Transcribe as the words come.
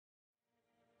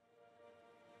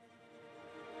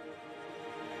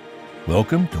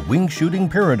Welcome to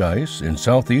Wingshooting Paradise in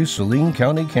southeast Saline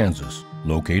County, Kansas.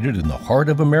 Located in the heart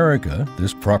of America,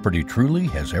 this property truly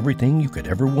has everything you could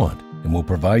ever want and will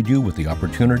provide you with the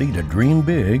opportunity to dream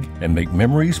big and make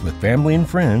memories with family and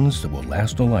friends that will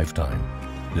last a lifetime.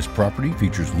 This property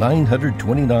features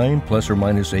 929 plus or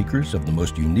minus acres of the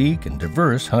most unique and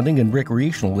diverse hunting and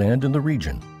recreational land in the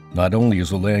region. Not only is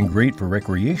the land great for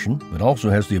recreation, but also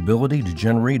has the ability to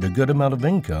generate a good amount of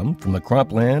income from the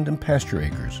cropland and pasture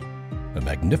acres. A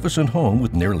magnificent home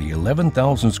with nearly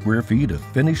 11,000 square feet of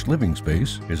finished living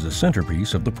space is the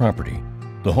centerpiece of the property.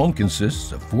 The home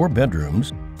consists of 4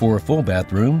 bedrooms, 4 full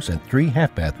bathrooms, and 3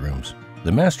 half bathrooms.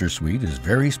 The master suite is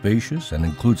very spacious and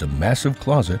includes a massive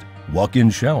closet, walk-in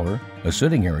shower, a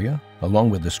sitting area, along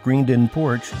with a screened-in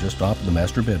porch just off the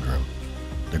master bedroom.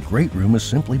 The great room is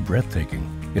simply breathtaking.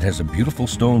 It has a beautiful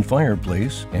stone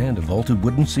fireplace and a vaulted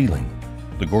wooden ceiling.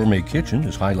 The gourmet kitchen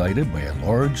is highlighted by a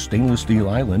large stainless steel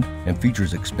island and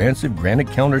features expansive granite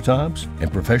countertops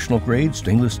and professional-grade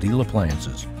stainless steel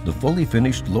appliances. The fully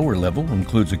finished lower level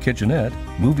includes a kitchenette,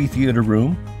 movie theater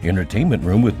room, entertainment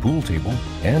room with pool table,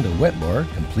 and a wet bar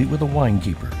complete with a wine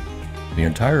keeper. The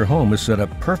entire home is set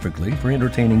up perfectly for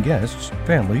entertaining guests,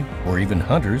 family, or even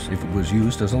hunters if it was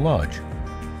used as a lodge.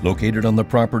 Located on the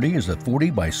property is a 40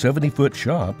 by 70 foot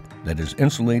shop that is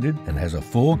insulated and has a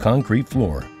full concrete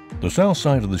floor. The south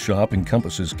side of the shop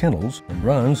encompasses kennels and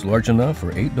runs large enough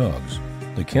for 8 dogs.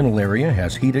 The kennel area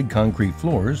has heated concrete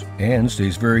floors and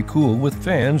stays very cool with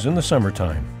fans in the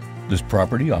summertime. This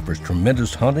property offers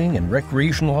tremendous hunting and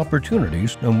recreational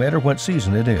opportunities no matter what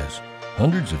season it is.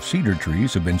 Hundreds of cedar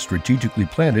trees have been strategically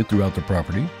planted throughout the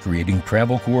property, creating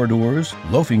travel corridors,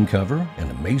 loafing cover,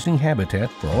 and amazing habitat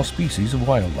for all species of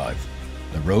wildlife.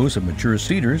 The rows of mature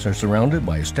cedars are surrounded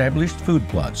by established food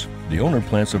plots. The owner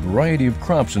plants a variety of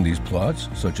crops in these plots,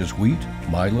 such as wheat,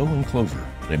 milo, and clover.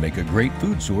 They make a great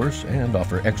food source and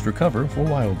offer extra cover for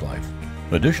wildlife.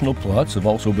 Additional plots have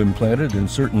also been planted in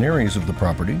certain areas of the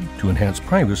property to enhance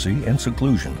privacy and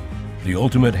seclusion. The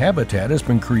ultimate habitat has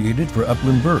been created for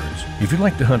upland birds. If you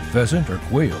like to hunt pheasant or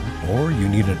quail, or you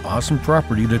need an awesome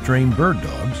property to train bird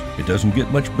dogs, it doesn't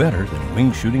get much better than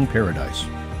Wingshooting Paradise.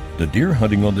 The deer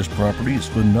hunting on this property is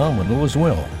phenomenal as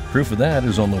well. Proof of that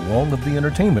is on the wall of the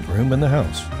entertainment room in the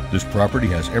house. This property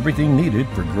has everything needed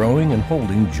for growing and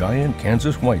holding giant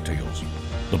Kansas whitetails.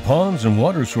 The ponds and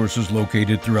water sources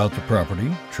located throughout the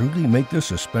property truly make this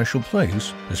a special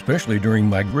place, especially during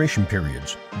migration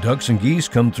periods. Ducks and geese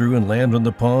come through and land on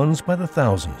the ponds by the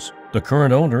thousands. The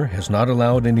current owner has not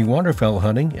allowed any waterfowl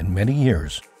hunting in many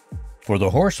years. For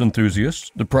the horse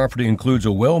enthusiasts, the property includes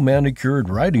a well-manicured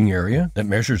riding area that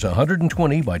measures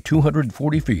 120 by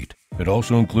 240 feet. It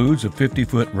also includes a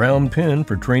 50-foot round pen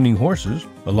for training horses,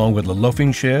 along with a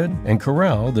loafing shed and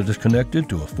corral that is connected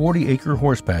to a 40-acre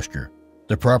horse pasture.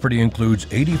 The property includes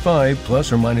 85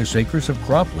 plus or minus acres of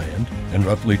cropland and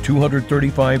roughly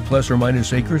 235 plus or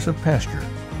minus acres of pasture.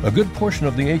 A good portion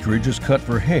of the acreage is cut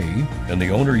for hay, and the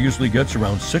owner usually gets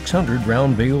around 600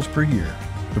 round bales per year.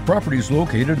 The property is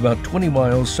located about 20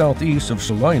 miles southeast of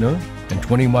Salina and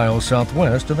 20 miles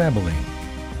southwest of Abilene.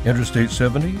 Interstate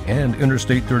 70 and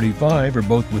Interstate 35 are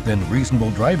both within reasonable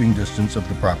driving distance of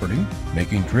the property,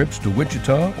 making trips to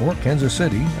Wichita or Kansas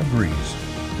City a breeze.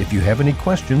 If you have any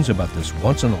questions about this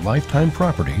once-in-a-lifetime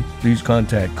property, please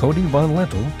contact Cody Von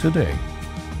Lentel today.